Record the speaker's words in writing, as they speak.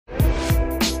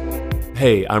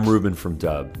Hey, I'm Ruben from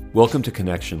Dub. Welcome to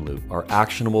Connection Loop, our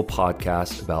actionable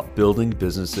podcast about building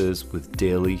businesses with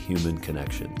daily human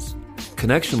connections.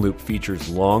 Connection Loop features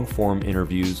long-form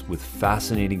interviews with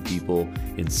fascinating people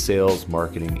in sales,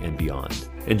 marketing, and beyond.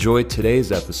 Enjoy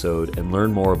today's episode and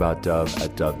learn more about Dub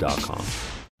at dub.com.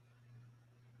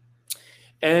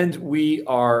 And we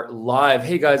are live.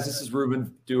 Hey guys, this is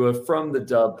Ruben Dua from the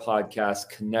Dub podcast,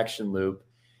 Connection Loop.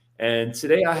 And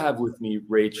today I have with me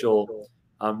Rachel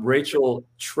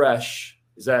Tresch.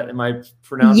 Am I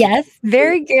pronouncing? Yes,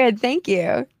 very good. Thank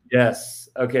you. Yes.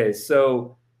 Okay.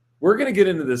 So we're going to get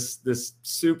into this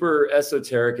super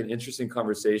esoteric and interesting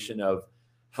conversation of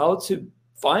how to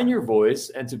find your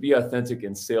voice and to be authentic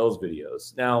in sales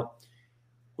videos. Now,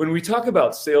 when we talk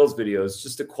about sales videos,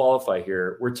 just to qualify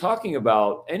here, we're talking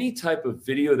about any type of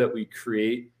video that we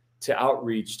create to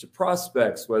outreach to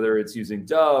prospects, whether it's using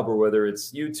Dub or whether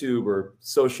it's YouTube or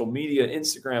social media,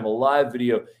 Instagram, a live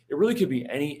video. It really could be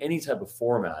any type of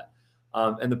format.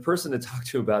 And the person to talk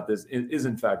to about this is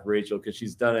in fact Rachel, because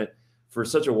she's done it for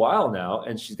such a while now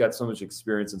and she's got so much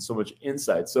experience and so much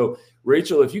insight. So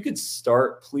Rachel, if you could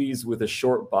start please with a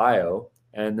short bio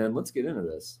and then let's get into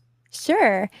this.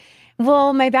 Sure.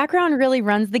 Well, my background really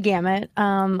runs the gamut.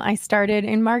 I started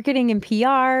in marketing and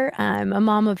PR. I'm a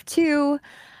mom of two.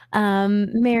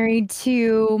 Married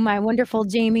to my wonderful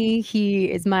Jamie.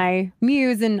 He is my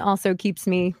muse and also keeps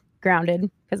me grounded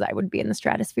because I would be in the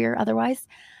stratosphere otherwise.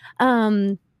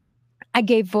 I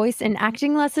gave voice and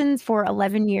acting lessons for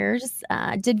 11 years.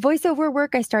 Did voiceover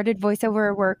work. I started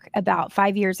voiceover work about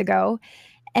 5 years ago.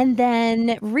 And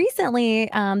then recently,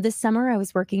 this summer, I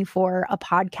was working for a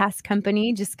podcast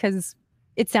company just because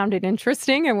it sounded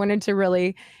interesting. I wanted to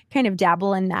really kind of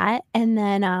dabble in that. And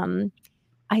then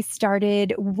I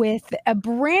started with a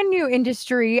brand new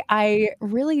industry. I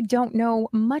really don't know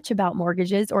much about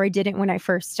mortgages, or I didn't when I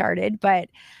first started, but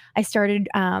I started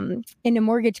in a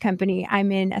mortgage company.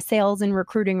 I'm in a sales and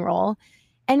recruiting role.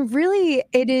 And really,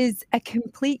 it is a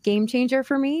complete game changer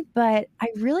for me, but I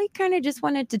really kind of just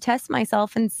wanted to test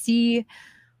myself and see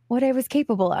what I was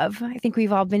capable of. I think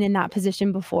we've all been in that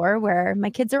position before where my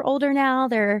kids are older now.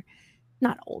 They're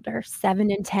not older,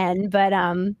 7 and 10, but,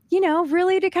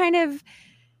 really to kind of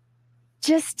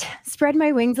just spread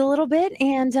my wings a little bit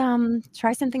and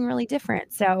try something really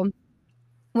different. So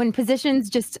when positions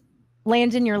just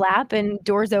land in your lap and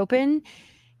doors open,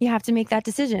 you have to make that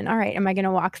decision. All right, am I going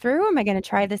to walk through? Am I going to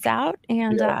try this out?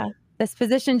 And this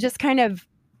position just kind of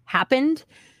happened.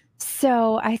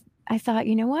 So I thought,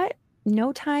 you know what?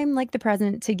 No time like the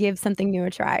present to give something new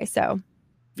a try. So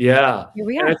yeah. Here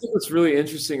we are. And I think what's really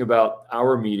interesting about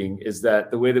our meeting is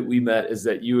that the way that we met is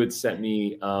that you had sent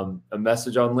me a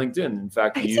message on LinkedIn. In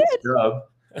fact, you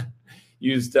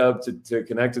used Dub to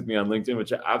connect with me on LinkedIn,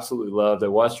 which I absolutely loved. I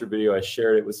watched your video. I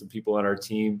shared it with some people on our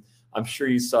team. I'm sure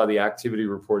you saw the activity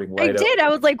reporting light up. I did. I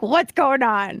was like, what's going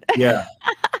on? Yeah.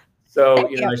 So,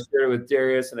 I shared it with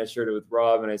Darius and I shared it with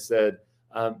Rob and I said,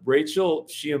 Rachel,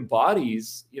 she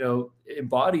embodies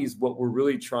what we're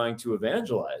really trying to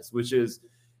evangelize, which is,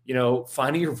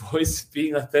 finding your voice,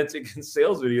 being authentic in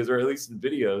sales videos, or at least in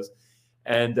videos.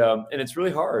 And it's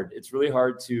really hard. It's really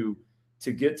hard to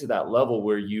get to that level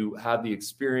where you have the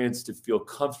experience to feel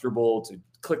comfortable, to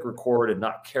click record and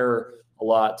not care a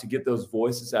lot, to get those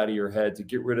voices out of your head, to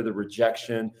get rid of the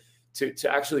rejection, to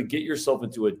actually get yourself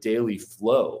into a daily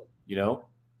flow,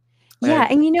 Yeah.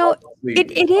 And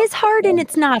it is hard and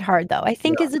it's not hard though. I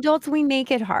think as adults, we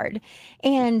make it hard.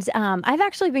 And I've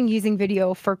actually been using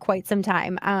video for quite some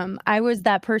time. I was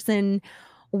that person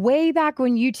way back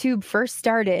when YouTube first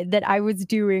started that I was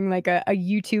doing like a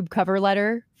YouTube cover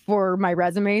letter for my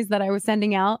resumes that I was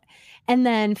sending out. And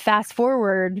then fast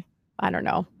forward, I don't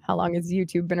know, how long has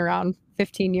YouTube been around?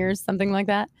 15 years, something like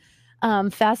that.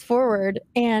 Fast forward.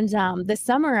 And this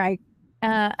summer, I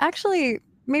actually,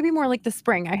 maybe more like the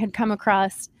spring, I had come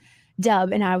across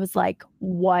Dub and I was like,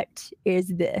 what is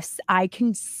this? I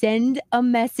can send a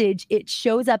message. It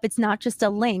shows up. It's not just a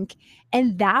link.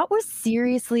 And that was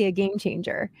seriously a game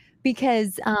changer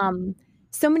because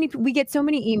we get so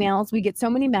many emails, we get so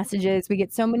many messages, we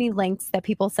get so many links that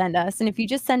people send us. And if you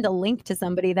just send a link to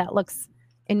somebody that looks,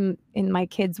 in my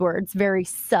kids' words, very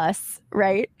sus,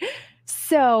 right?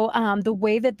 So the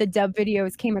way that the Dub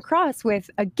videos came across with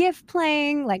a GIF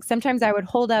playing, like sometimes I would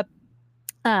hold up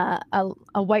a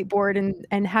whiteboard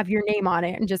and have your name on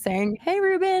it and just saying, hey,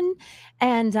 Ruben.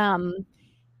 And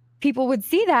people would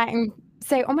see that and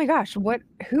say, oh my gosh,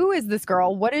 who is this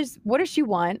girl? What does she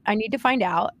want? I need to find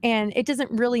out. And it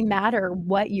doesn't really matter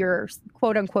what you're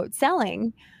quote unquote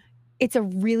selling. it's a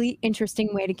really interesting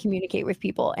way to communicate with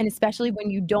people, and especially when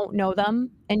you don't know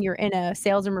them and you're in a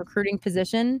sales and recruiting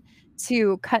position,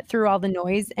 to cut through all the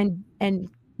noise and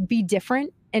be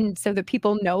different, and so that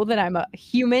people know that I'm a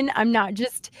human. I'm not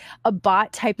just a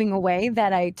bot typing away,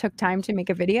 that I took time to make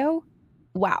a video.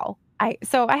 Wow. I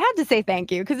had to say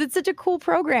thank you because it's such a cool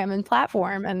program and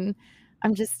platform, and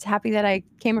I'm just happy that I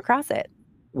came across it.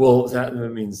 Well, that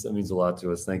means a lot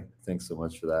to us. Thanks so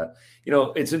much for that. You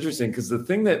know, it's interesting because the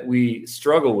thing that we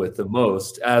struggle with the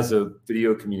most as a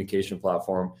video communication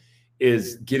platform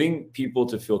is getting people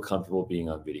to feel comfortable being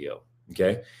on video.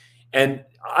 Okay. And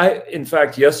in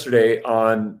fact, yesterday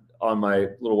on my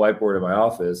little whiteboard in my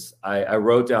office, I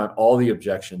wrote down all the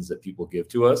objections that people give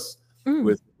to us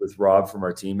with Rob from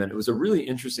our team. And it was a really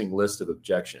interesting list of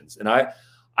objections. And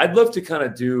I'd love to kind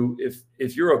of do,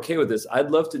 if you're okay with this,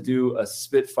 I'd love to do a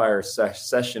Spitfire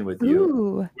session with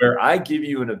you where I give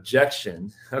you an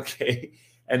objection, okay,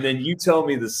 and then you tell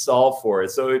me the solve for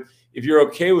it. So if you're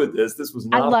okay with this, this was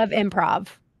not. I love improv.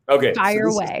 Okay, fire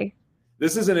away.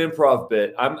 This is an improv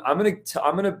bit. I'm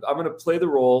gonna play the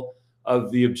role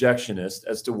of the objectionist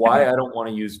as to why I don't want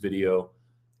to use video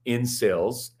in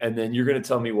sales, and then you're going to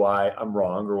tell me why I'm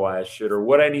wrong or why I should or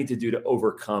what I need to do to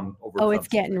overcome. Oh, it's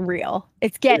getting real.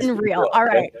 It's getting real. All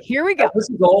right, here we go.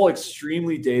 This is all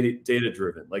extremely data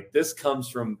driven. Like this comes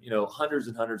from, hundreds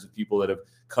and hundreds of people that have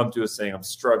come to us saying, I'm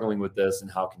struggling with this and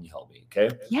how can you help me?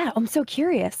 Okay. Yeah, I'm so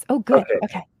curious. Oh, good.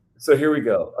 Okay. So here we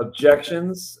go.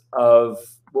 Objections of,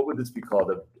 what would this be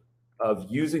called? Of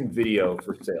using video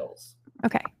for sales.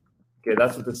 Okay. Okay,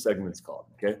 that's what this segment's called.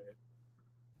 Okay.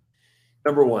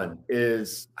 Number one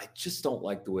is I just don't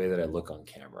like the way that I look on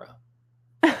camera.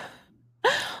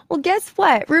 Well, guess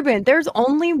what, Ruben? There's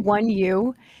only one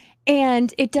you,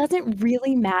 and it doesn't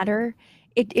really matter.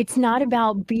 It's not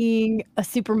about being a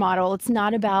supermodel. It's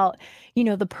not about,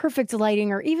 the perfect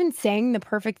lighting or even saying the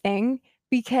perfect thing,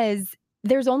 because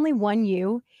there's only one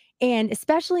you. And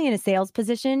especially in a sales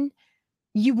position,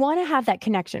 you want to have that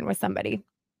connection with somebody.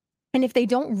 And if they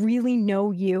don't really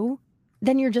know you,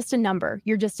 then you're just a number.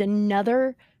 You're just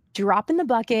another drop in the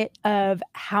bucket of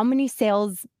how many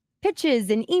sales pitches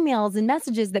and emails and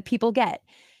messages that people get.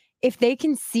 If they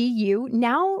can see you,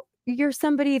 now you're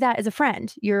somebody that is a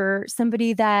friend. You're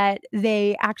somebody that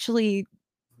they actually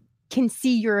can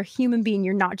see you're a human being.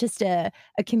 You're not just a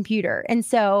computer. And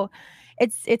so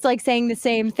it's like saying the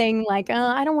same thing, like,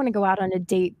 I don't want to go out on a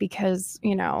date because,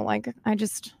 I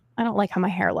don't like how my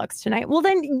hair looks tonight. Well,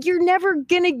 then you're never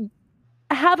going to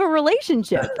have a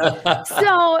relationship.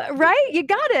 So, right? You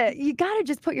gotta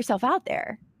just put yourself out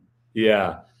there.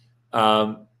 Yeah.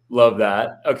 Love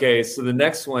that. Okay. So the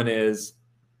next one is,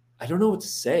 I don't know what to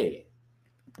say.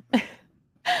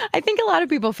 I think a lot of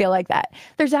people feel like that.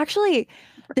 There's actually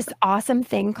this awesome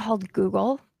thing called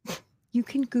Google. You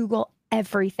can Google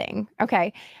everything.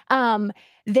 Okay. I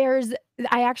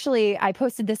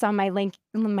posted this on my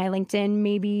LinkedIn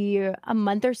maybe a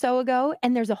month or so ago,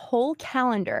 and there's a whole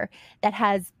calendar that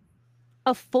has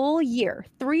a full year,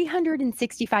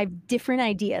 365 different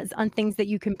ideas on things that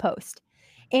you can post.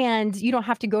 And you don't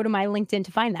have to go to my LinkedIn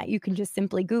to find that. You can just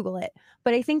simply Google it.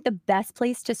 But I think the best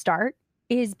place to start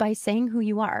is by saying who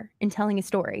you are and telling a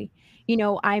story.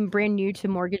 I'm brand new to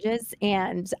mortgages,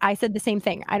 and I said the same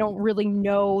thing. I don't really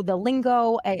know the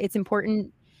lingo. It's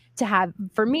important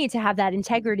for me to have that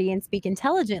integrity and speak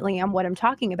intelligently on what I'm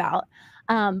talking about.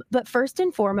 But first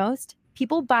and foremost,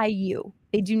 people buy you.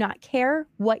 They do not care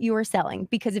what you are selling,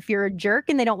 because if you're a jerk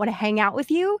and they don't want to hang out with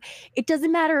you, it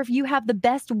doesn't matter if you have the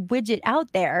best widget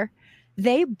out there.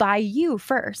 They buy you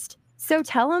first. So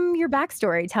tell them your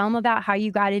backstory. Tell them about how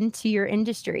you got into your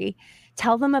industry.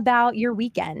 Tell them about your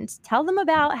weekend. Tell them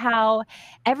about how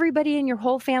everybody in your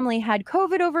whole family had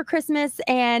COVID over Christmas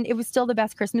and it was still the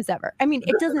best Christmas ever. I mean,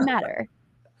 it doesn't matter,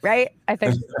 right? I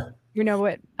think you know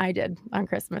what I did on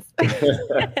Christmas.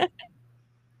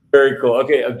 Very cool.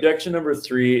 Okay, objection number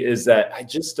 3 is that I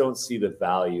just don't see the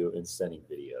value in sending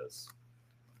videos.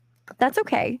 That's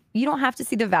okay. You don't have to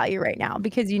see the value right now,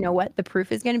 because you know what? The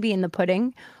proof is going to be in the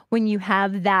pudding when you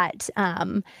have that,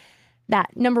 that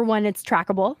number one, it's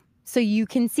trackable. So you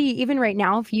can see, even right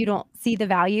now, if you don't see the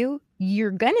value,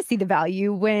 you're going to see the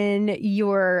value when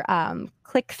your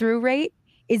click-through rate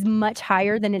is much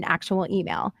higher than an actual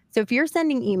email. So if you're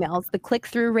sending emails, the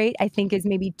click-through rate, I think, is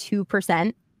maybe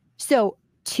 2%. So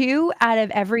 2 out of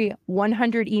every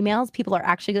 100 emails people are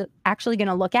actually going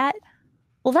to look at.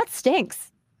 Well, that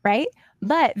stinks, right?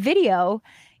 But video,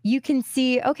 you can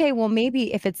see, okay, well,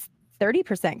 maybe if it's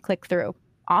 30% click-through,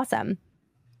 awesome.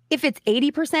 If it's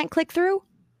 80% click-through,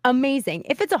 amazing.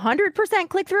 If it's 100%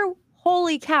 click-through,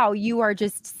 holy cow, you are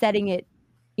just setting it,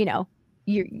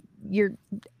 you're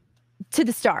to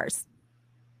the stars.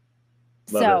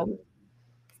 Love So it.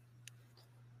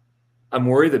 I'm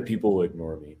worried that people will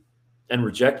ignore me and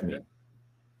reject me.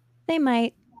 they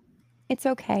might. It's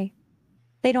okay.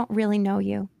 They don't really know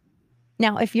you.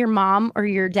 Now, if your mom or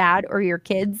your dad or your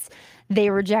kids, they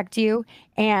reject you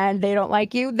and they don't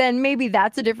like you, then maybe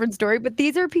that's a different story. But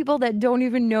these are people that don't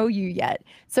even know you yet.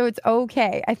 So it's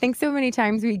okay. I think so many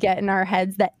times we get in our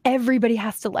heads that everybody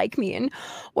has to like me. And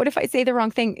what if I say the wrong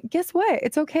thing? Guess what?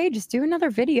 It's okay. Just do another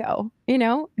video,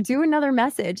 do another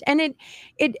message. And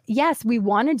yes, we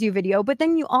want to do video, but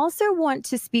then you also want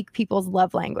to speak people's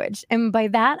love language. And by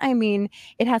that, I mean,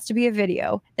 it has to be a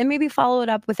video. Then maybe follow it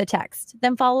up with a text.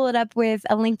 Then follow it up with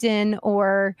a LinkedIn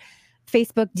or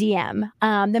Facebook DM.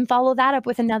 Then follow that up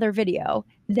with another video.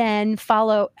 Then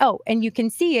and you can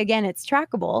see again, it's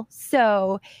trackable.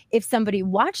 So if somebody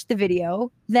watched the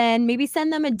video, then maybe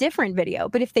send them a different video.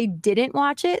 But if they didn't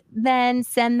watch it, then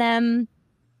send them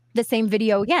the same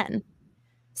video again.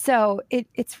 So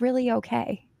it's really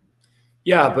okay.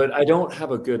 Yeah, but I don't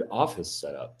have a good office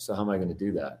set up. So how am I going to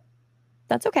do that?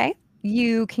 That's okay.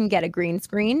 You can get a green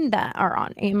screen that are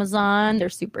on Amazon. They're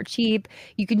super cheap.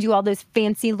 You can do all those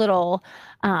fancy little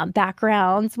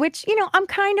backgrounds, which, I'm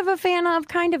kind of a fan of,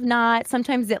 kind of not.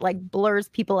 Sometimes it like blurs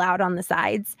people out on the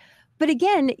sides. But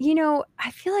again,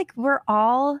 I feel like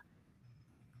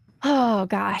oh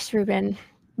gosh, Ruben,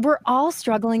 we're all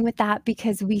struggling with that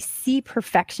because we see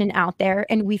perfection out there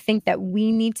and we think that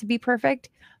we need to be perfect,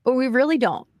 but we really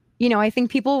don't. I think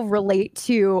people relate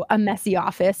to a messy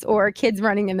office or kids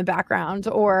running in the background,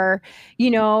 or,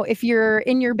 if you're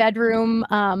in your bedroom,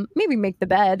 maybe make the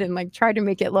bed and like try to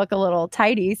make it look a little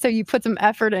tidy. So you put some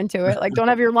effort into it. Like don't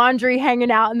have your laundry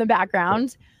hanging out in the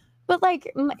background. But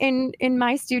like in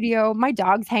my studio, my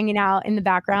dog's hanging out in the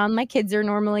background. My kids are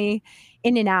normally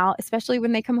in and out, especially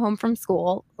when they come home from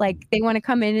school. Like they want to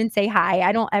come in and say hi.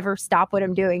 I don't ever stop what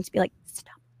I'm doing to be like,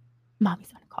 stop,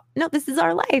 mommy's on a call. No, this is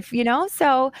our life,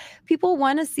 So people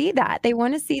want to see that. They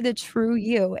want to see the true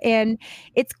you. And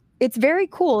it's very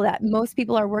cool that most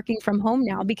people are working from home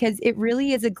now because it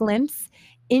really is a glimpse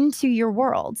into your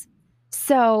world.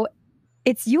 So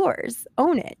it's yours.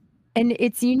 Own it. And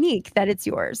it's unique that it's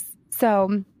yours.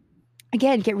 So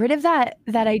again, get rid of that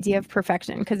idea of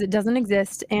perfection because it doesn't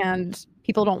exist and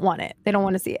people don't want it. They don't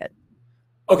want to see it.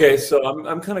 Okay, so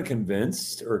I'm kind of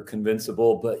convinced or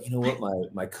convincible, but you know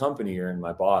what? My company and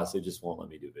my boss, they just won't let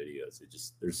me do videos.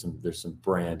 There's some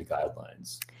brand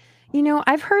guidelines.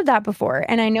 I've heard that before,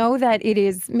 and I know that it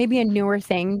is maybe a newer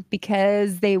thing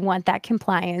because they want that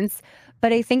compliance.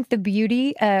 But I think the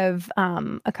beauty of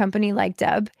a company like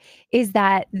Dub is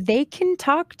that they can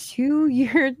talk to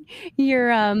your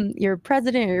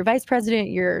president or your vice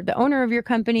president, the owner of your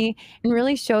company, and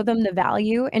really show them the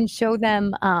value and show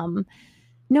them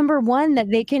number one that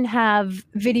they can have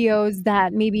videos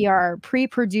that maybe are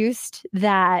pre-produced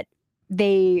that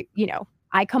they,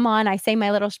 I come on, I say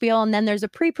my little spiel, and then there's a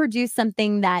pre-produced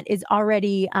something that is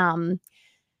already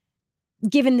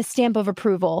given the stamp of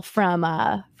approval from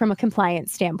a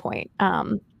compliance standpoint.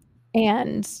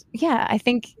 And yeah, I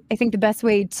think the best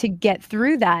way to get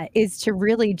through that is to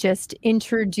really just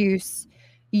introduce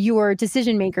your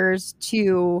decision makers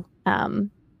to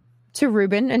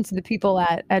Ruben and to the people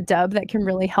at Dub that can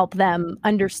really help them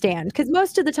understand. Because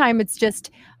most of the time it's just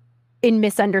in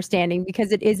misunderstanding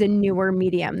because it is a newer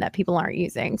medium that people aren't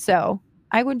using. So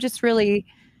I would just really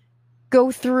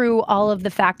go through all of the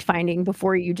fact finding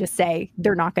before you just say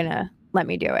they're not going to let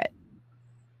me do it.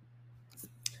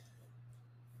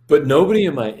 But nobody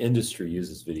in my industry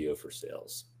uses video for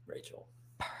sales, Rachel.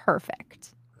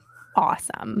 Perfect.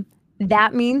 Awesome.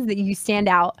 That means that you stand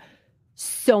out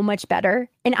so much better.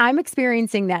 And I'm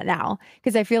experiencing that now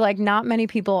because I feel like not many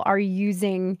people are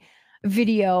using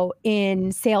video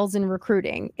in sales and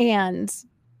recruiting. And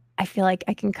I feel like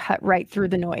I can cut right through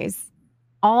the noise.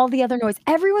 All the other noise.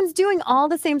 Everyone's doing all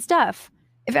the same stuff.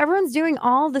 If everyone's doing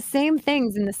all the same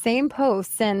things in the same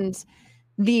posts and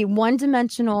the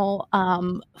one-dimensional,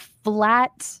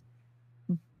 flat,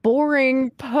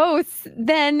 boring posts,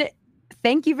 then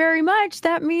thank you very much.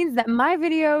 That means that my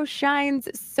video shines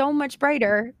so much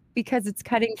brighter because it's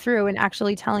cutting through and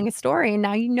actually telling a story. And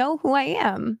now you know who I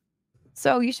am.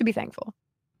 So you should be thankful.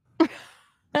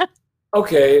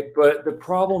 Okay, but the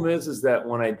problem is that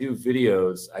when I do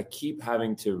videos, I keep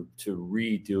having to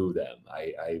redo them.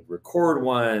 I record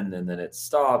one and then it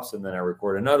stops, and then I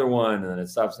record another one and then it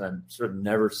stops, and I'm sort of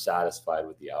never satisfied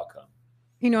with the outcome.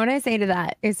 You know what I say to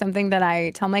that is something that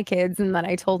I tell my kids and that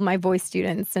I told my voice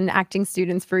students and acting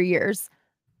students for years.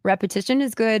 Repetition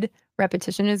is good.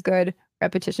 Repetition is good.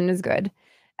 Repetition is good.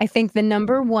 I think the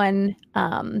number one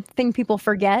thing people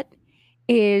forget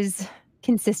is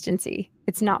consistency.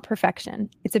 It's not perfection.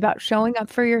 It's about showing up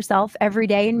for yourself every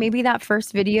day. And maybe that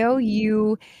first video,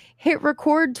 you hit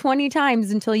record 20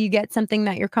 times until you get something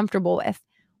that you're comfortable with.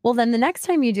 Well, then the next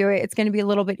time you do it, it's going to be a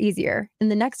little bit easier.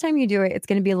 And the next time you do it, it's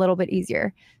going to be a little bit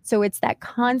easier. So it's that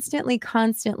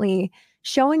constantly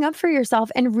showing up for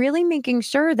yourself and really making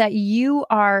sure that you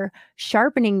are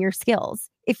sharpening your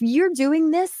skills. If you're doing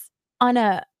this on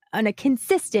a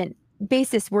consistent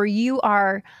basis where you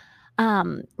are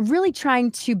really trying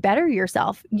to better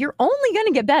yourself, you're only going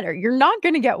to get better. You're not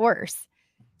going to get worse.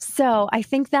 So I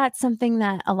think that's something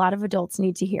that a lot of adults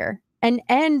need to hear.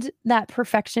 And that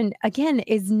perfection, again,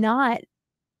 is not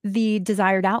the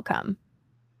desired outcome.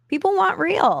 People want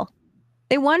real.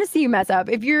 They want to see you mess up.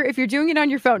 If you're doing it on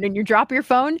your phone and you drop your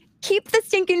phone, keep the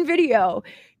stinking video.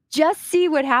 Just see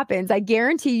what happens. I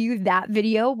guarantee you that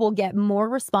video will get more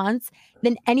response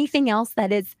than anything else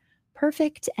that is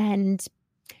perfect and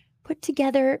put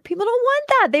together. People don't want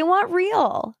that. They want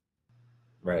real.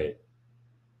 Right.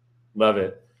 Love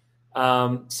it.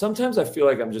 Sometimes I feel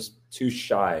like I'm just too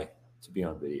shy to be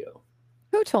on video.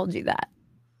 Who told you that?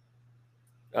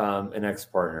 An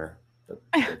ex-partner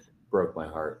that broke my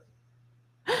heart.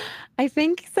 I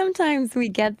think sometimes we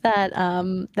get that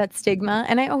that stigma,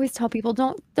 and I always tell people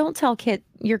don't tell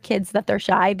your kids that they're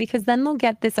shy, because then they'll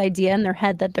get this idea in their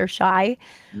head that they're shy,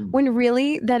 when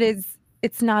really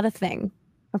it's not a thing.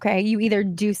 Okay, you either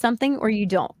do something or you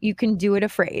don't. You can do it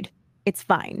afraid. It's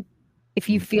fine. If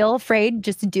you feel afraid,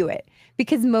 just do it.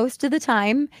 Because most of the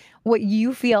time, what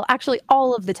you feel, actually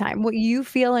all of the time, what you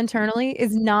feel internally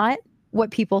is not what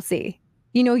people see.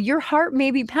 You know, your heart may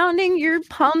be pounding, your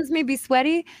palms may be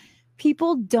sweaty.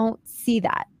 People don't see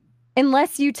that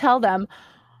unless you tell them,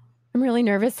 I'm really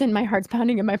nervous and my heart's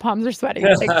pounding and my palms are sweating.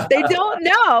 Like, they don't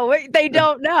know. They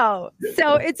don't know.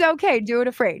 So it's okay. Do it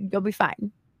afraid. You'll be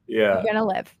fine. Yeah. You're going to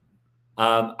live.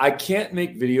 I can't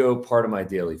make video part of my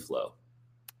daily flow.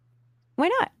 Why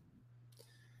not?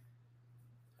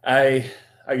 I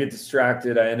get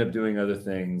distracted. I end up doing other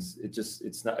things.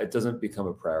 It doesn't become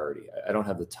a priority. I don't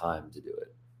have the time to do it.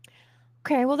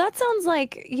 Okay, well, that sounds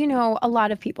like, a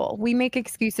lot of people. We make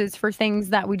excuses for things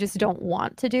that we just don't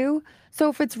want to do. So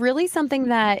if it's really something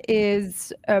that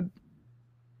is a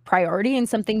priority and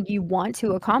something you want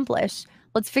to accomplish,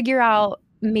 let's figure out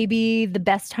maybe the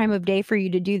best time of day for you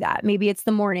to do that. Maybe it's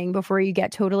the morning before you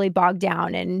get totally bogged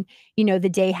down and, the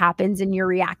day happens and you're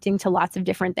reacting to lots of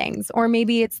different things. Or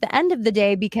maybe it's the end of the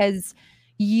day because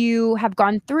you have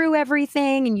gone through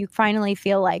everything and you finally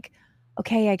feel like,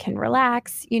 okay, I can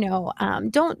relax.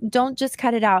 Don't just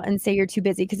cut it out and say you're too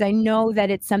busy, because I know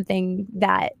that it's something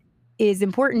that is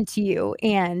important to you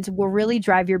and will really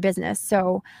drive your business.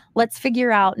 So let's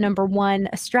figure out, number one,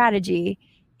 a strategy.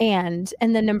 And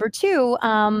then number two,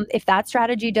 if that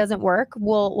strategy doesn't work,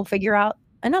 we'll figure out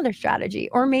another strategy,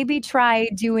 or maybe try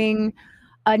doing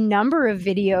a number of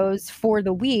videos for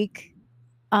the week,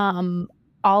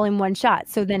 all in one shot.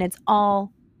 So then it's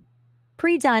all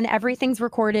pre-done, everything's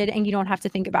recorded, and you don't have to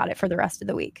think about it for the rest of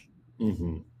the week.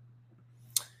 Mm-hmm.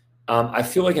 I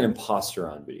feel like an imposter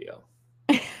on video.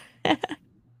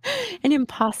 An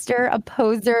imposter, a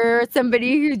poser,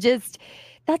 somebody who just,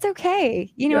 that's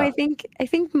okay. Yeah. I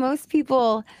think most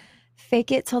people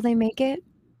fake it till they make it,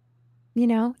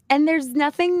 and there's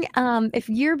nothing, if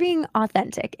you're being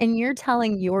authentic and you're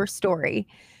telling your story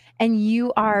and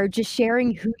you are just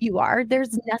sharing who you are,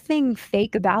 there's nothing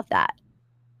fake about that.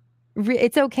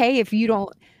 It's okay if you don't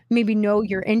maybe know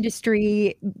your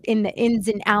industry in the ins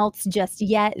and outs just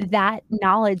yet. That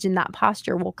knowledge and that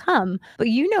posture will come, but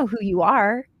you know who you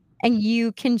are and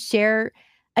you can share.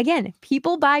 Again,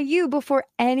 people buy you before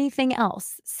anything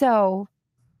else. So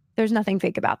there's nothing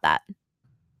fake about that.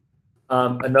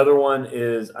 Another one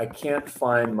is I can't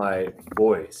find my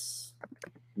voice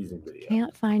using video.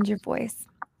 Can't find your voice.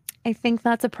 I think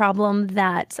that's a problem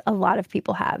that a lot of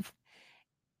people have.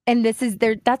 And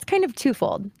that's kind of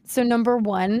twofold. So number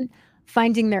one,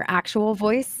 finding their actual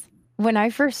voice. When I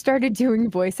first started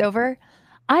doing voiceover,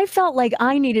 I felt like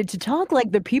I needed to talk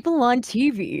like the people on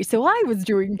TV. So I was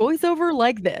doing voiceover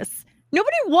like this.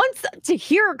 Nobody wants to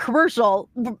hear a commercial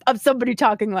of somebody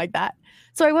talking like that.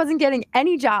 So I wasn't getting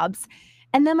any jobs.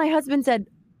 And then my husband said,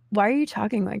 "Why are you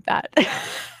talking like that?" And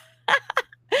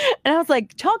I was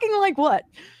like, "Talking like what?"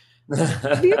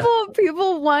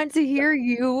 People want to hear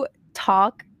you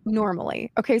talk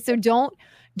normally. Okay, so don't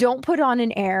put on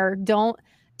an air. Don't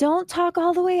talk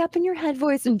all the way up in your head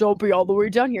voice, and don't be all the way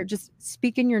down here. Just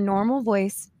speak in your normal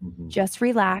voice. Mm-hmm. Just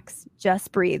relax,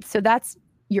 just breathe. So that's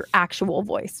your actual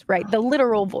voice, right? The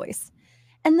literal voice.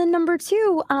 And then number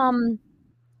two,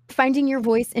 finding your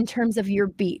voice in terms of your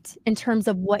beat, in terms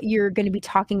of what you're going to be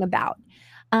talking about.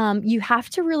 You have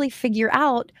to really figure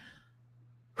out,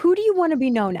 who do you want to be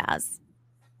known as?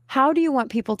 How do you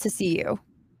want people to see you?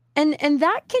 And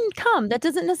that can come. That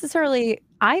doesn't necessarily,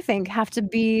 I think, have to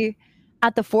be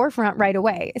at the forefront right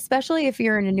away, especially if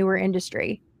you're in a newer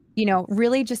industry.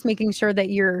 Really just making sure that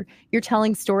you're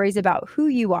telling stories about who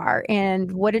you are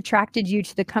and what attracted you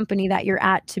to the company that you're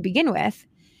at to begin with.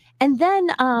 And then,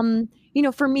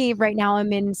 for me right now,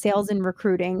 I'm in sales and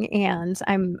recruiting, and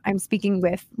I'm speaking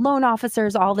with loan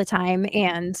officers all the time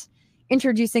and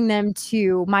introducing them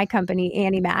to my company,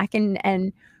 Annie Mac,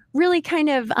 and really kind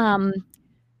of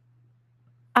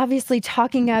obviously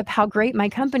talking up how great my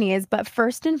company is. But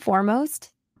first and foremost,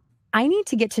 I need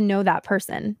to get to know that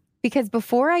person, because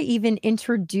before I even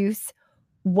introduce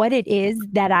what it is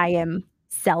that I am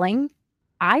selling,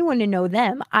 I want to know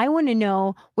them. I want to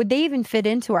know, would they even fit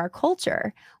into our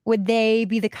culture? Would they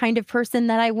be the kind of person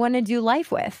that I want to do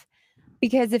life with?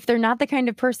 Because if they're not the kind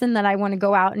of person that I want to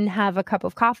go out and have a cup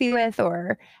of coffee with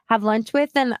or have lunch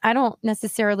with, then I don't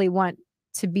necessarily want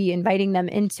to be inviting them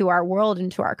into our world,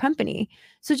 into our company.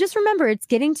 So just remember, it's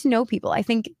getting to know people. I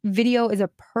think video is a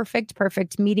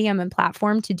perfect medium and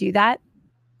platform to do that.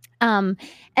 And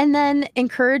then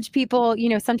encourage people,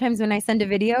 sometimes when I send a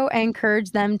video, I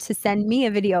encourage them to send me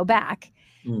a video back.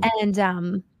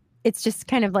 And it's just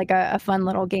kind of like a fun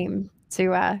little game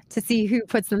to see who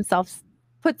puts themselves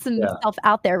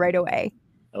out there right away.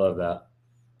 I love that.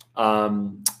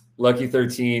 Lucky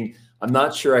 13. I'm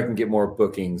not sure I can get more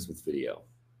bookings with video.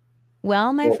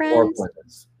 Well, my friend,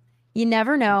 you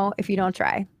never know if you don't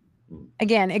try.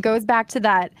 Again, it goes back to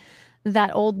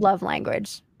that old love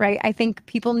language, right? I think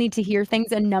people need to hear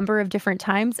things a number of different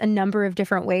times, a number of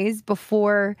different ways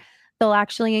before they'll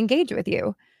actually engage with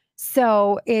you.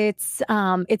 So it's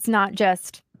not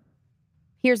just,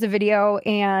 here's a video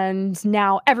and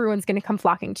now everyone's going to come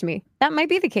flocking to me. That might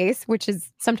be the case, which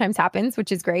is sometimes happens,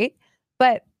 which is great.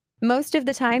 But most of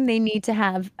the time they need to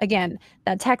have, again,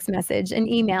 that text message, an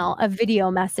email, a video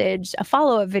message, a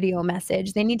follow-up video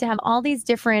message. They need to have all these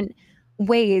different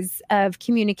ways of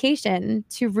communication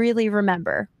to really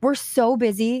remember. We're so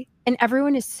busy and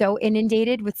everyone is so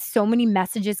inundated with so many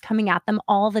messages coming at them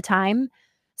all the time.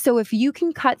 So if you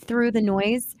can cut through the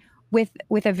noise with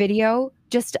a video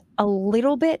just a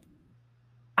little bit,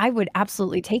 I would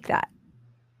absolutely take that.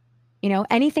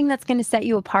 Anything that's going to set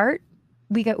you apart,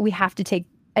 we have to take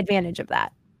advantage of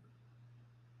that.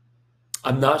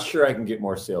 I'm not sure I can get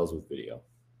more sales with video.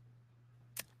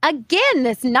 Again,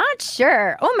 this not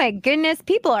sure. Oh my goodness,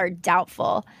 people are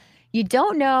doubtful. You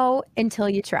don't know until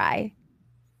you try,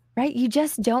 right? You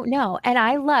just don't know. And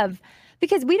I love,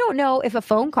 because we don't know if a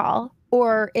phone call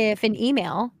or if an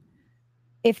email,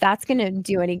 if that's going to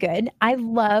do any good. I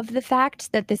love the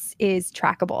fact that this is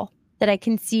trackable, that I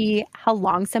can see how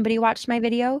long somebody watched my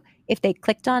video, if they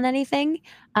clicked on anything,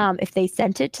 if they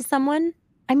sent it to someone.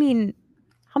 I mean,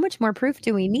 how much more proof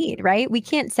do we need, right? We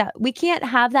can't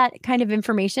have that kind of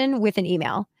information with an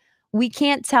email. We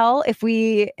can't tell if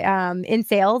we, in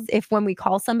sales, if when we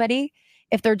call somebody,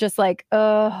 if they're just like,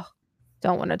 oh,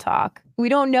 don't want to talk. We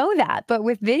don't know that. But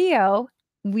with video,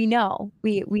 we know.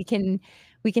 We can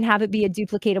have it be a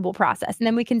duplicatable process, and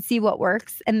then we can see what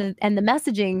works and the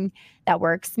messaging that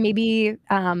works. Maybe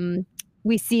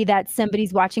we see that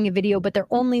somebody's watching a video, but they're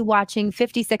only watching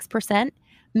 56%,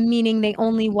 meaning they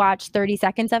only watch 30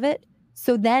 seconds of it.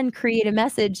 So then create a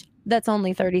message that's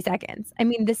only 30 seconds. I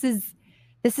mean, this is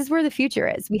where the future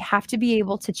is. We have to be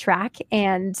able to track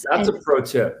That's a pro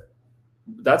tip.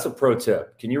 That's a pro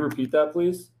tip. Can you repeat that,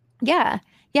 please? Yeah.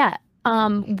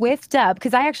 With Dubb,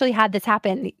 because I actually had this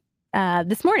happen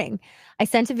this morning. I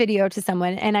sent a video to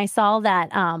someone and I saw that,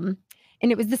 and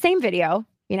it was the same video.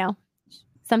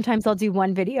 Sometimes I'll do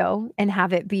one video and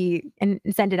have it be and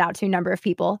send it out to a number of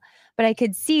people, but I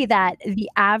could see that the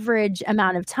average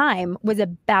amount of time was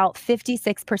about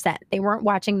 56%. They weren't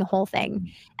watching the whole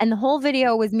thing. And the whole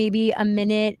video was maybe a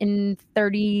minute and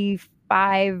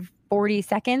 35, 40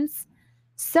 seconds.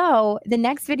 So the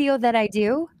next video that I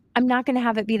do, I'm not going to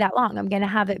have it be that long. I'm going to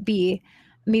have it be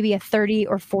maybe a 30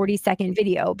 or 40-second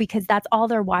video, because that's all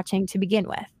they're watching to begin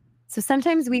with. So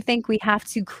sometimes we think we have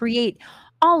to create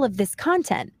all of this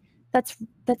content. That's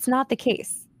not the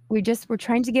case. We're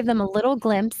trying to give them a little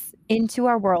glimpse into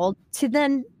our world to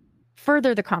then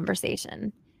further the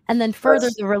conversation and then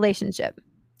further the relationship.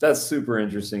 That's super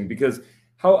interesting, because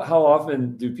how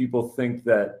often do people think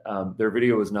that their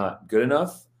video was not good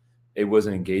enough? It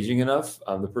wasn't engaging enough.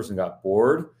 The person got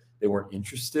bored. They weren't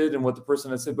interested in what the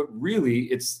person had said, but really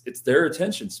it's their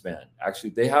attention span. Actually,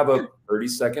 they have a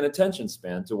 30-second attention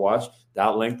span to watch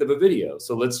that length of a video.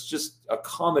 So let's just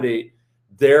accommodate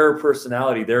their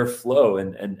personality, their flow,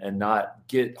 and not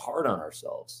get hard on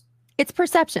ourselves. It's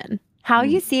perception. How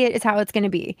you see it is how it's going to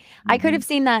be. I could have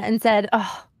seen that and said,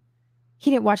 oh,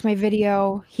 he didn't watch my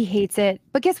video. He hates it.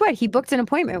 But guess what? He booked an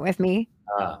appointment with me.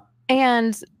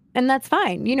 And that's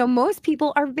fine. You know, most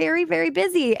people are very, very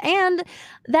busy, and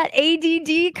that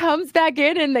ADD comes back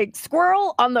in and they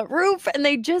squirrel on the roof, and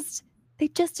they just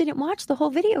didn't watch the whole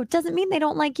video. It doesn't mean they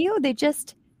don't like you. They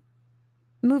just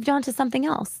moved on to something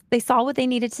else. They saw what they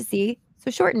needed to see.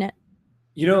 So shorten it.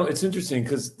 You know, it's interesting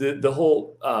because the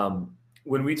whole,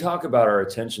 when we talk about our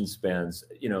attention spans,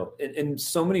 you know, in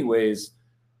so many ways,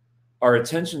 our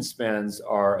attention spans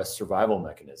are a survival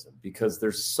mechanism because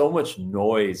there's so much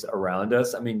noise around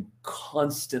us. I mean,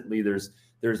 constantly there's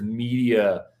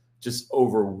media, just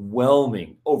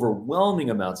overwhelming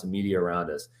amounts of media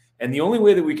around us. And the only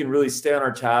way that we can really stay on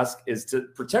our task is to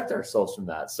protect ourselves from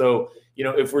that. So, you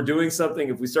know, if we're doing something,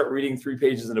 if we start reading 3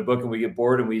 pages in a book and we get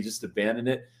bored and we just abandon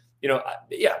it, you know,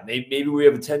 yeah, maybe we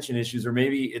have attention issues, or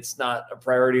maybe it's not a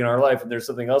priority in our life and there's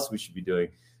something else we should be doing.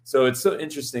 So it's so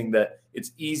interesting that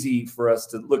it's easy for us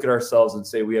to look at ourselves and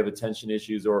say we have attention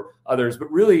issues or others.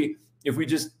 But really, if we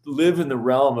just live in the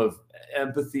realm of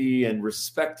empathy and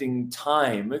respecting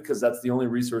time, because that's the only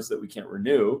resource that we can't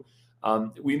renew,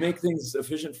 we make things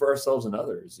efficient for ourselves and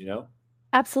others, you know?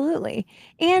 Absolutely.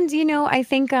 And, you know, I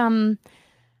think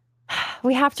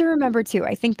we have to remember too,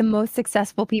 I think the most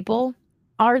successful people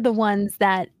are the ones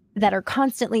that are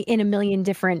constantly in a million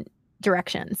different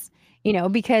directions, you know,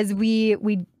 because we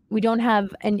don't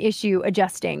have an issue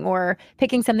adjusting or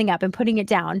picking something up and putting it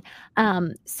down.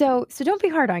 So don't be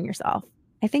hard on yourself.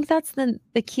 I think that's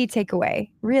the key takeaway.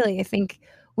 Really, I think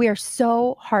we are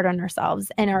so hard on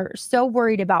ourselves and are so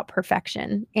worried about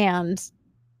perfection, and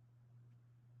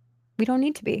we don't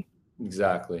need to be.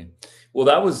 Exactly. Well,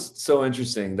 that was so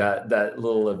interesting, that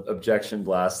little objection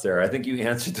blast there. I think you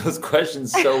answered those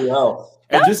questions so well.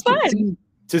 And just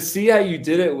to see how you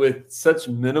did it with such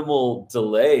minimal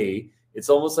delay, it's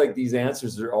almost like these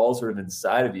answers are all sort of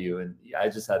inside of you, and I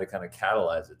just had to kind of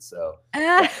catalyze it. So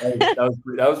that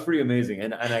was pretty amazing.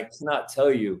 And I cannot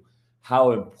tell you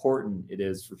how important it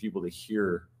is for people to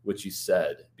hear what you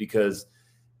said, because,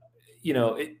 you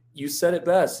know, you said it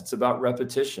best. It's about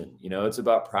repetition. You know, it's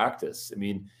about practice. I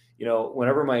mean, you know,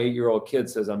 whenever my 8-year-old kid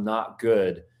says I'm not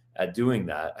good at doing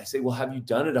that, I say, well, have you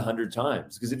done it 100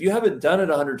 times? Because if you haven't done it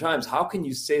 100 times, how can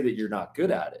you say that you're not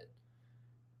good at it?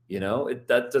 You know,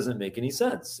 that doesn't make any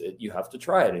sense. You have to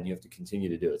try it and you have to continue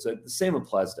to do it. So the same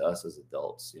applies to us as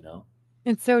adults, you know?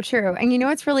 It's so true. And you know,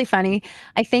 what's really funny?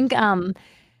 I think,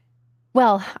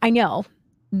 well, I know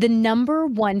the number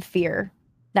one fear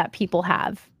that people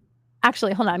have.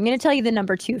 Actually, hold on. I'm going to tell you the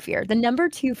number 2 fear. The number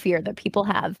 2 fear that people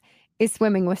have is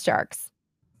swimming with sharks.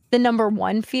 The number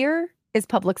 1 fear is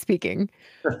public speaking.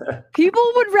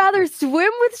 People would rather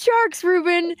swim with sharks,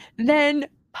 Ruben, than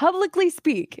publicly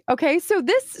speak. Okay. So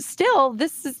this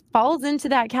falls into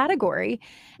that category.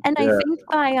 And I think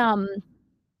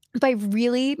by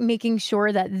really making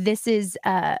sure that this is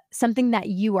something that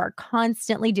you are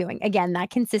constantly doing. Again, that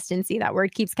consistency, that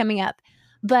word keeps coming up.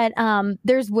 But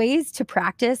there's ways to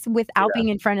practice without being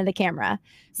in front of the camera.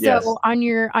 So on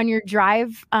your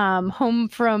drive home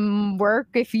from work,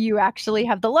 if you actually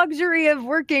have the luxury of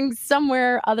working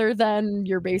somewhere other than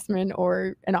your basement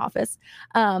or an office,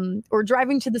 or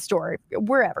driving to the store,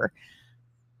 wherever,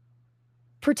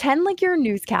 pretend like you're a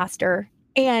newscaster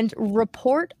and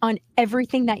report on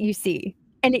everything that you see.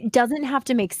 And it doesn't have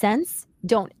to make sense.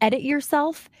 Don't edit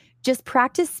yourself. Just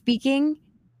practice speaking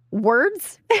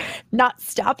words, not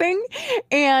stopping,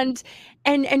 and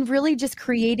really just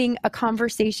creating a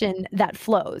conversation that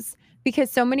flows.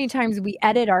 Because so many times we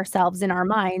edit ourselves in our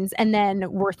minds, and then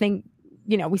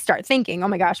we start thinking, oh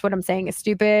my gosh, what I'm saying is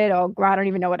stupid. Oh, I don't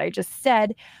even know what I just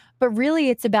said. But really,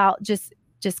 it's about just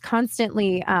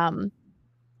constantly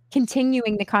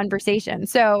continuing the conversation.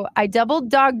 So I double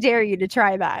dog dare you to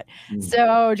try that.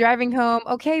 So driving home,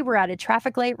 okay, we're at a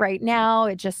traffic light right now.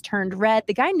 It just turned red.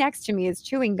 The guy next to me is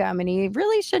chewing gum, and he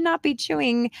really should not be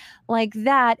chewing like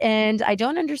that. And I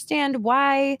don't understand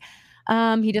why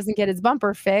he doesn't get his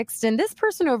bumper fixed. And this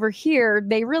person over here,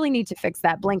 they really need to fix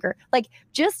that blinker. Like,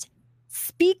 just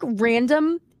speak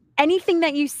random, anything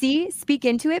that you see, speak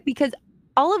into it, because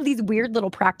all of these weird little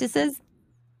practices,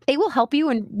 they will help you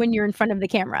when you're in front of the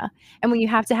camera and when you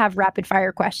have to have rapid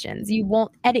fire questions. You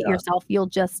won't edit yourself. You'll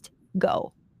just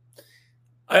go.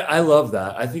 I love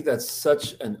that. I think that's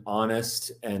such an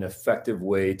honest and effective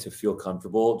way to feel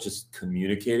comfortable just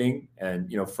communicating,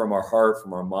 and, you know, from our heart,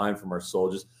 from our mind, from our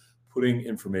soul, just putting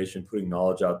information, putting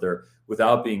knowledge out there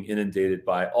without being inundated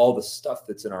by all the stuff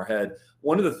that's in our head.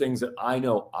 One of the things that I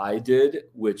know I did,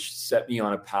 which set me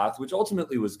on a path, which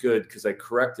ultimately was good because I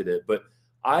corrected it. But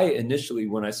I initially,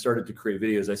 when I started to create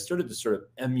videos, I started to sort of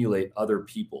emulate other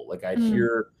people. Like I'd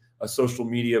hear a social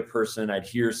media person, I'd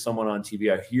hear someone on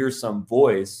TV, I'd hear some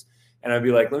voice, and I'd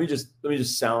be like, let me just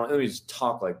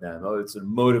talk like them. Oh, it's a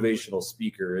motivational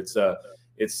speaker. It's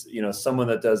someone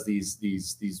that does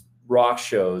these rock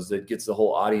shows that gets the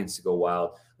whole audience to go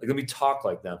wild. Like, let me talk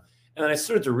like them. And then I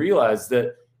started to realize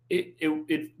that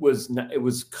it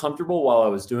was comfortable while I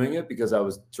was doing it because I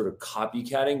was sort of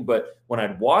copycatting. But when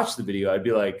I'd watch the video, I'd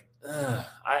be like,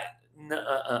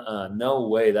 no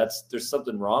way. There's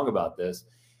something wrong about this.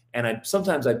 And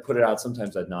sometimes I'd put it out,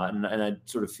 sometimes I'd not. And I'd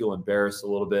sort of feel embarrassed a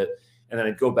little bit. And then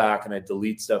I'd go back and I'd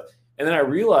delete stuff. And then I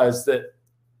realized that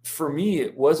for me,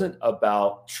 it wasn't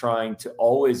about trying to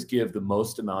always give the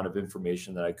most amount of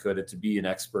information that I could and to be an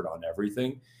expert on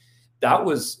everything. That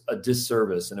was a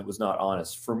disservice and it was not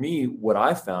honest. For me, what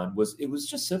I found was it was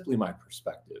just simply my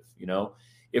perspective.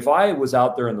 If I was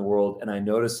out there in the world and I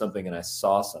noticed something and I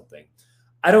saw something,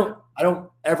 I don't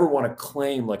ever want to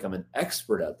claim like I'm an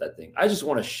expert at that thing. I just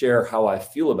want to share how I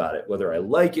feel about it, whether I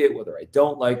like it, whether I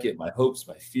don't like it, my hopes,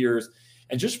 my fears.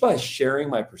 And just by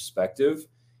sharing my perspective,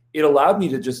 it allowed me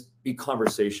to just be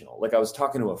conversational. Like I was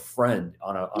talking to a friend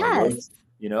on a road,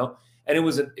 and it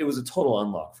was a total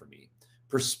unlock for me.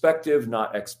 Perspective,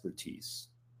 not expertise.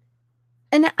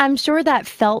 And I'm sure that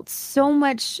felt so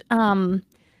much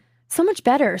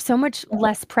better, so much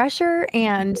less pressure,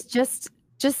 and just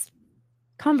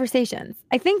conversations.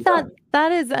 I think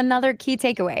that is another key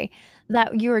takeaway,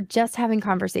 that you're just having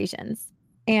conversations.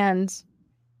 And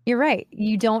you're right.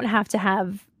 You don't have to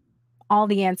have all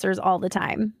the answers all the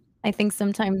time. I think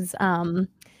sometimes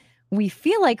we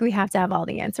feel like we have to have all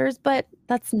the answers, but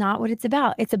that's not what it's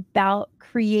about. It's about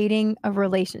creating a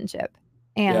relationship.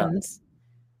 And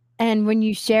when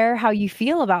you share how you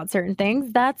feel about certain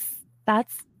things, that's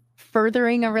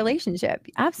furthering a relationship.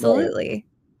 Absolutely. Right.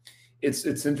 It's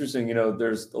interesting,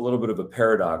 there's a little bit of a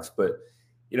paradox, but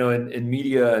in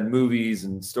media and movies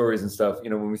and stories and stuff,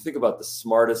 when we think about the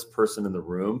smartest person in the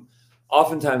room,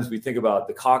 oftentimes we think about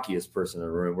the cockiest person in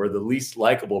the room or the least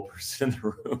likable person in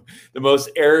the room, the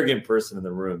most arrogant person in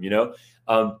the room.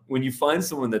 When you find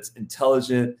someone that's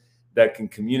intelligent, that can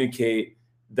communicate,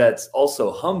 that's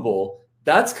also humble,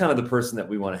 that's kind of the person that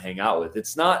we want to hang out with.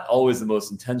 It's not always the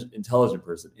most intelligent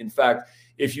person. In fact,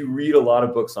 if you read a lot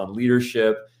of books on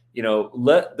leadership,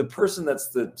 let the person that's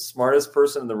the smartest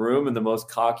person in the room and the most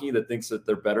cocky that thinks that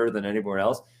they're better than anyone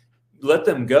else, let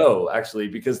them go, actually,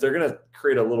 because they're going to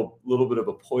create a little bit of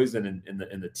a poison in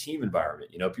the team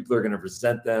environment. People are going to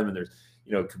resent them, and there's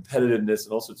competitiveness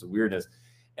and all sorts of weirdness.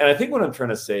 And I think what I'm trying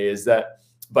to say is that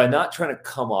by not trying to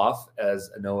come off as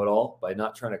a know-it-all, by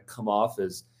not trying to come off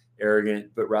as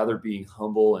arrogant, but rather being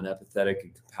humble and empathetic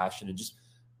and compassionate, and just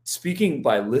speaking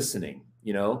by listening,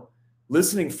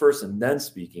 listening first and then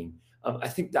speaking. I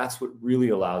think that's what really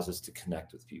allows us to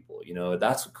connect with people.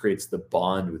 That's what creates the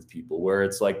bond with people, where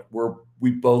it's like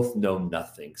we both know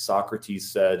nothing.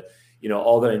 Socrates said,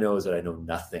 all that I know is that I know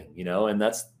nothing, and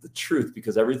that's the truth,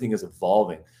 because everything is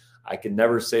evolving. I can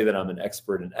never say that I'm an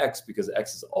expert in X, because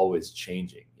X is always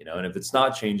changing, and if it's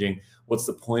not changing, what's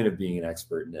the point of being an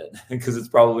expert in it? Because it's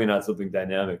probably not something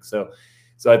dynamic. So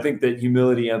I think that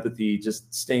humility, empathy,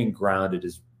 just staying grounded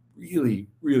is really,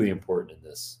 really important in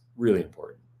this. Really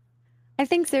important. I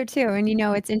think so too. And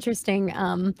it's interesting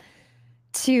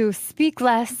to speak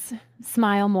less,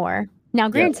 smile more. Now,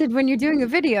 granted, when you're doing a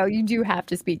video, you do have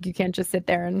to speak. You can't just sit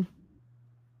there and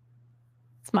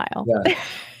smile.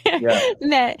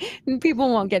 Yeah. People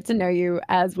won't get to know you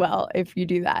as well if you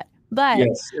do that. But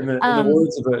yes, in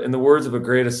the words of a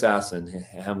great assassin,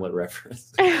 Hamlet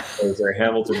reference, or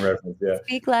Hamilton reference. Yeah.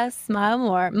 Speak less, smile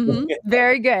more. Mm-hmm.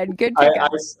 Very good. Good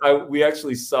pickup. We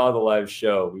actually saw the live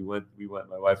show. We went.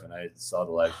 My wife and I saw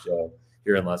the live show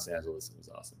here in Los Angeles. It was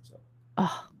awesome. So.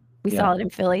 We saw it in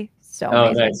Philly. So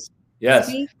amazing. Nice. Yes,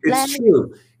 it's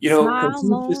true. Smile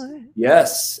more.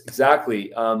 Yes,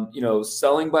 exactly.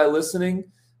 Selling by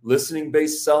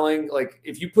listening-based selling. Like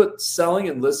if you put selling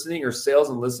and listening or sales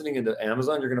and listening into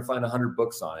Amazon, you're going to find 100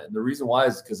 books on it. And the reason why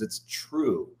is because it's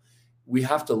true. We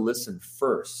have to listen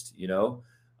first.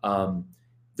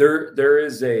 There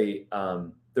is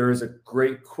a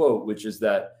great quote, which is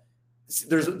that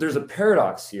there's a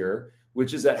paradox here,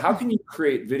 which is that how can you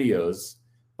create videos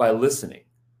by listening?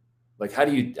 Like, how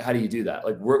do you do that?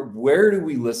 Like, where do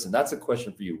we listen? That's a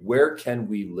question for you. Where can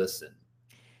we listen?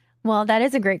 Well, that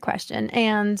is a great question.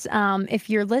 And if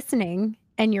you're listening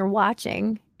and you're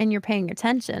watching and you're paying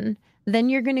attention, then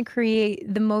you're going to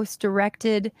create the most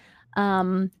directed,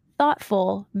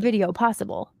 thoughtful video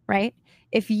possible, right?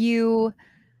 If you're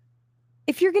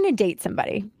going to date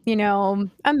somebody,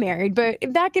 I'm married, but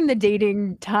back in the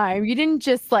dating time, you didn't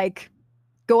just like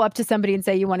go up to somebody and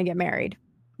say you want to get married.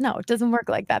 No, it doesn't work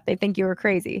like that. They think you were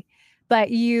crazy.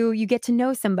 But you get to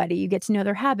know somebody, you get to know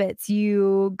their habits,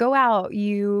 you go out,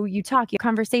 you talk, you have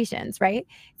conversations, right?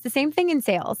 It's the same thing in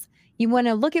sales. You want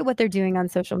to look at what they're doing on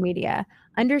social media,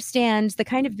 understand the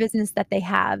kind of business that they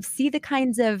have, see the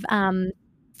kinds of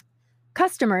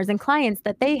customers and clients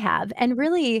that they have, and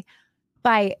really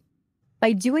by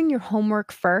doing your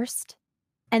homework first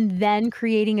and then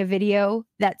creating a video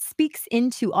that speaks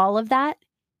into all of that,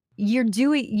 you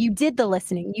did the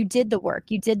listening, you did the work,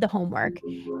 you did the homework.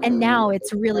 And now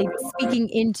it's really speaking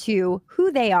into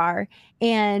who they are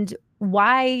and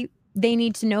why they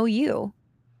need to know you.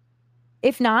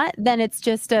 If not, then it's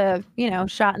just a,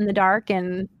 shot in the dark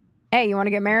and, hey, you want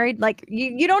to get married? Like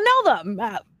you don't know them.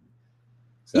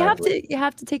 Exactly. You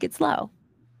have to take it slow.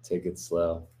 Take it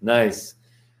slow. Nice.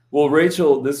 Well,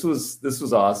 Rachel, this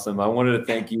was awesome. I wanted to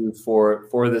thank you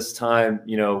for this time.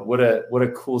 What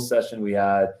a cool session we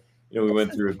had. We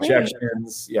went through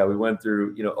objections. Yeah, we went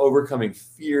through, overcoming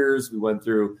fears. We went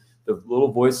through the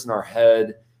little voice in our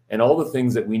head and all the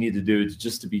things that we need to do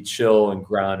to be chill and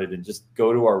grounded and just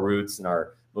go to our roots and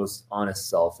our most honest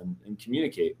self and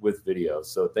communicate with video.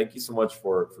 So thank you so much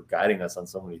for guiding us on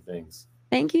so many things.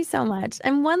 Thank you so much.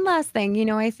 And one last thing,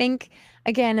 I think,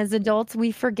 again, as adults,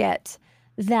 we forget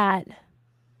that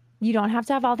you don't have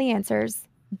to have all the answers,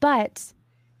 but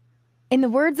in the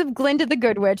words of Glinda the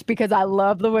Good Witch, because I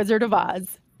love The Wizard of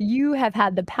Oz, you have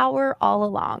had the power all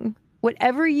along.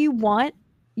 Whatever you want,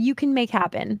 you can make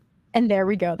happen. And there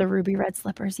we go, the ruby red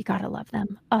slippers. You gotta love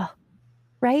them. Oh,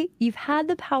 right? You've had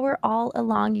the power all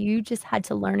along. You just had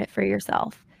to learn it for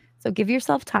yourself. So give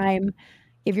yourself time,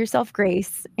 give yourself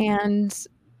grace. And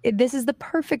this is the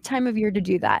perfect time of year to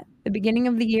do that. The beginning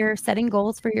of the year, setting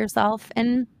goals for yourself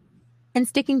and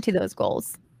sticking to those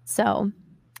goals. So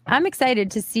I'm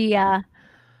excited to see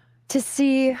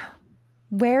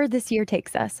where this year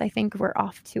takes us. I think we're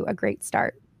off to a great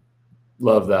start.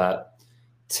 Love that.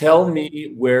 Tell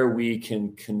me where we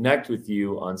can connect with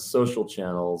you on social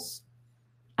channels.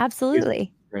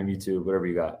 Absolutely. Instagram, YouTube, whatever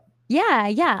you got.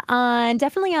 Yeah.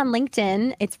 Definitely on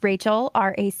LinkedIn. It's Rachel,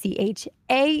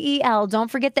 Rachael.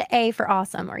 Don't forget the A for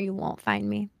awesome or you won't find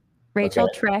me. Rachel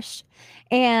Tresh.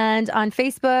 And on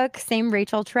Facebook, same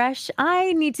Rachel Tresh.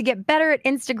 I need to get better at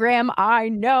Instagram. I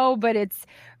know, but it's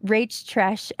Rach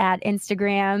Tresh at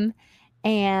Instagram.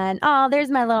 And there's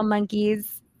my little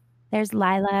monkeys. There's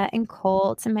Lila and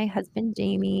Colt and my husband,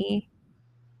 Jamie.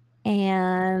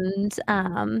 And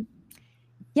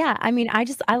yeah, I mean,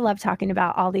 I love talking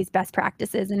about all these best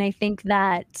practices. And I think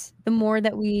that the more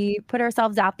that we put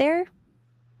ourselves out there,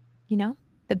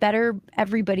 the better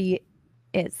everybody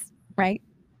is, right?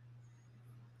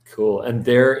 Cool. And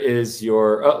there is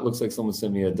your, looks like someone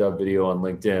sent me a dub video on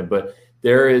LinkedIn, but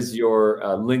there is your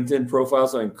LinkedIn profile.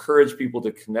 So I encourage people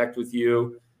to connect with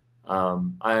you. I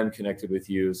am connected with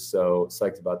you, so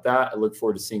psyched about that. I look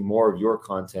forward to seeing more of your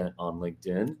content on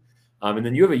LinkedIn. And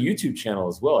then you have a YouTube channel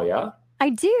as well, yeah? I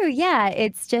do, yeah.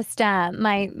 It's just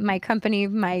my company,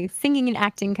 my singing and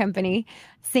acting company,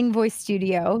 Sing Voice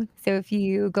Studio. So if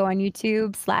you go on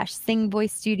YouTube /Sing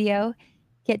Voice Studio,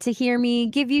 get to hear me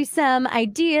give you some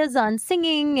ideas on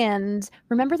singing. And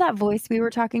remember that voice we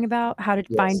were talking about, how to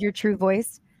find your true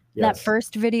voice? Yes. That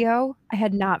first video, I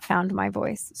had not found my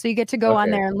voice. So you get to go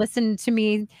on there and listen to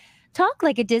me talk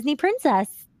like a Disney princess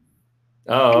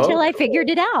until I figured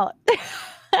it out.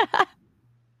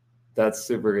 That's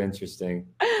super interesting.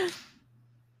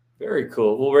 Very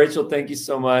cool. Well, Rachel, thank you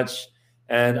so much.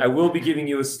 And I will be giving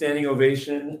you a standing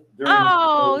ovation.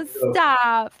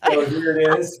 Stop. So here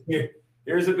it is.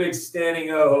 Here's a big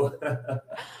standing O.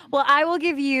 Well, I will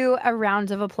give you a round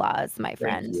of applause, my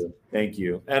friend. Thank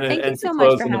you. Thank you so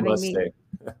much for having me.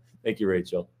 Thank you,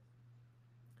 Rachel.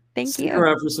 Thank you. Stick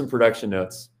around for some production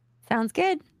notes. Sounds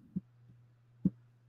good.